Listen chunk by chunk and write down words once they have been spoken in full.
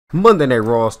Monday Night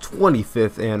Raw's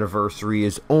 25th anniversary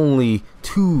is only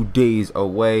 2 days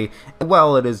away, and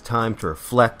while it is time to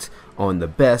reflect on the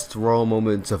best Raw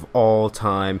moments of all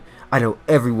time, I know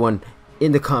everyone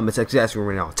in the comments section is asking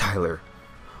right now, Tyler,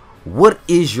 what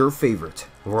is your favorite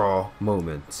Raw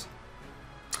moment?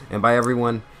 And by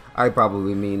everyone, I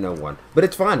probably mean no one, but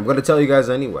it's fine, I'm going to tell you guys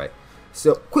anyway.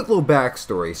 So, quick little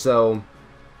backstory. So,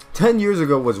 10 years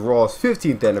ago was Raw's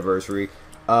 15th anniversary.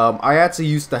 I actually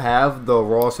used to have the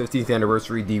Raw's 15th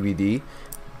anniversary DVD,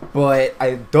 but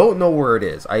I don't know where it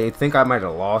is. I think I might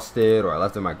have lost it or I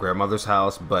left it at my grandmother's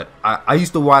house, but I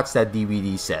used to watch that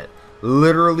DVD set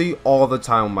literally all the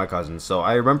time with my cousins, so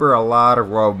I remember a lot of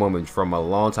Raw moments from a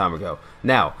long time ago.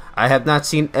 Now, I have not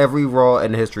seen every Raw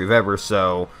in the history of ever,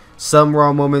 so some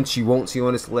Raw moments you won't see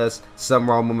on this list, some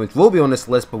Raw moments will be on this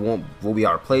list but will be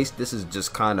out of place. This is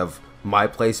just kind of my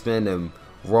placement and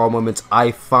Raw moments I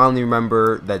fondly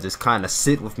remember that just kind of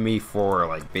sit with me for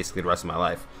like basically the rest of my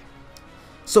life.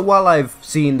 So while I've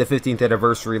seen the 15th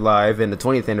anniversary live and the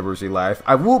 20th anniversary live,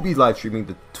 I will be live streaming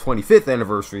the 25th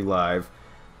anniversary live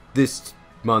this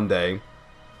Monday,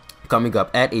 coming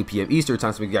up at 8 p.m. Eastern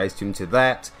time, so you guys tune to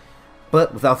that.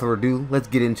 But without further ado, let's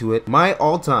get into it. My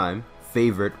all-time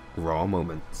favorite Raw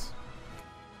moments.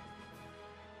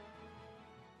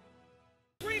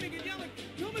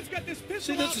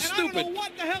 See, this is stupid.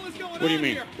 What the hell is going on? What do you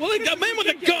mean? Here? Well, a man with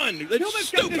a gun. That's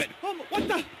stupid. What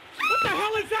the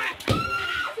hell is that?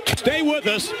 Stay with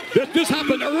us. This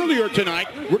happened earlier tonight.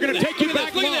 We're going to take you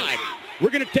back live. We're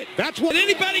going to take. That's what. Did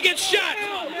anybody get shot?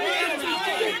 Call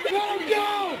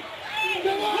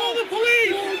the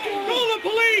police! Call the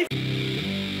police!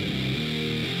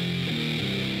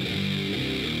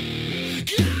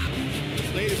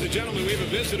 Ladies and gentlemen, we have a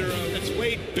visitor. That's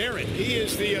Wade Barrett. He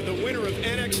is the winner of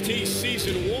NXT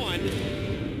Season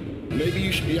 1. Maybe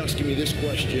you should be asking me this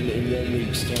question in 1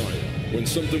 week's time, when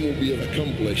something will be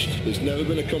accomplished that's never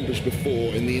been accomplished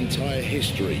before in the entire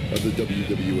history of the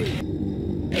WWE.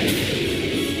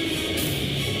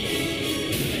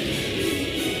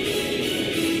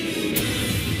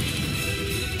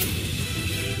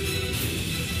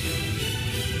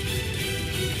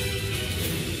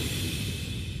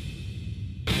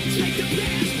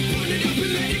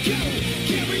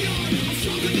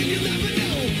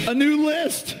 A new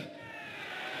list.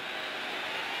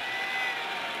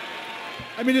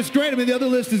 I mean, it's great. I mean, the other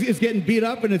list is getting beat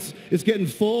up and it's getting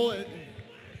full.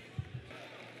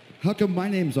 How come my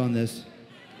name's on this?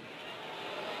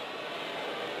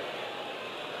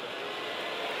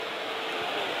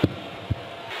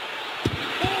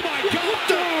 Oh my God!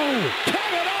 No!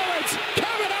 Kevin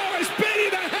Owens beating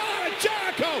the hell out of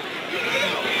Jericho!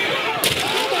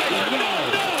 Oh my God! No!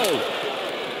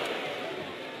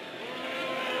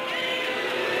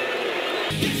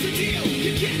 That's the deal.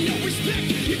 You get no respect.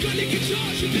 You're gonna get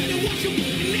charged. You better watch your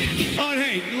neck. Oh,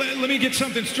 hey, let me get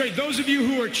something straight. Those of you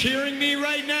who are cheering me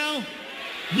right now,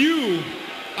 you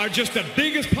are just the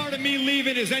biggest part of me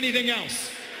leaving as anything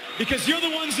else. Because you're the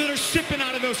ones that are sipping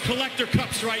out of those collector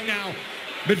cups right now.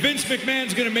 But Vince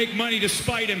McMahon's gonna make money to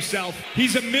spite himself.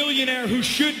 He's a millionaire who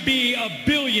should be a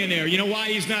billionaire. You know why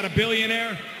he's not a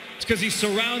billionaire? It's because he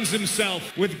surrounds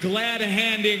himself with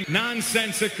glad-handing,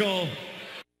 nonsensical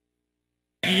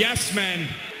yes men.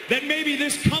 That maybe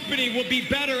this company will be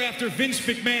better after Vince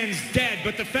McMahon's dead.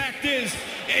 But the fact is,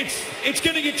 it's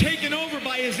going to get taken over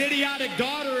by his idiotic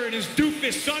daughter and his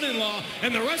doofus son-in-law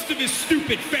and the rest of his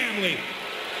stupid family.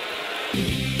 I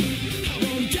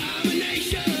want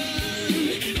domination.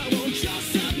 I want your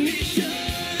submission.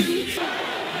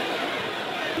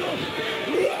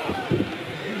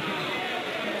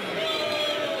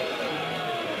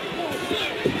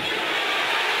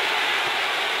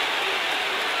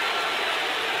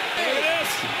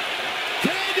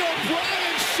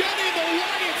 Bryan shedding the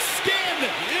Wyatt skin.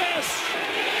 Yes.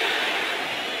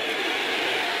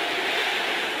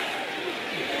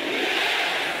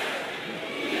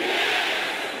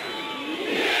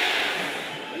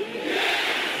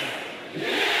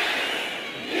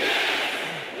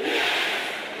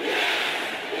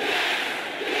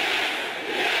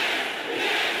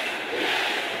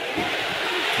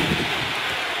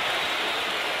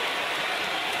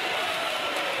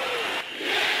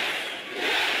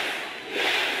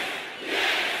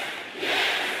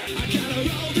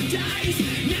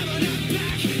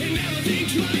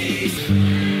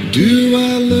 Do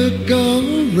I look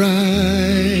alright?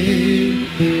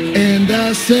 And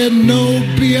I said, no,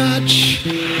 biatch,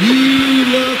 you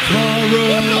look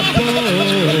horrible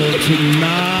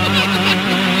tonight.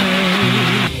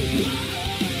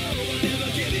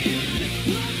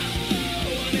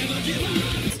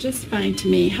 It's just fine to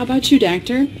me. How about you,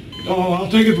 doctor? Oh, I'll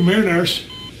take it from here, nurse.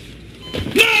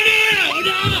 No!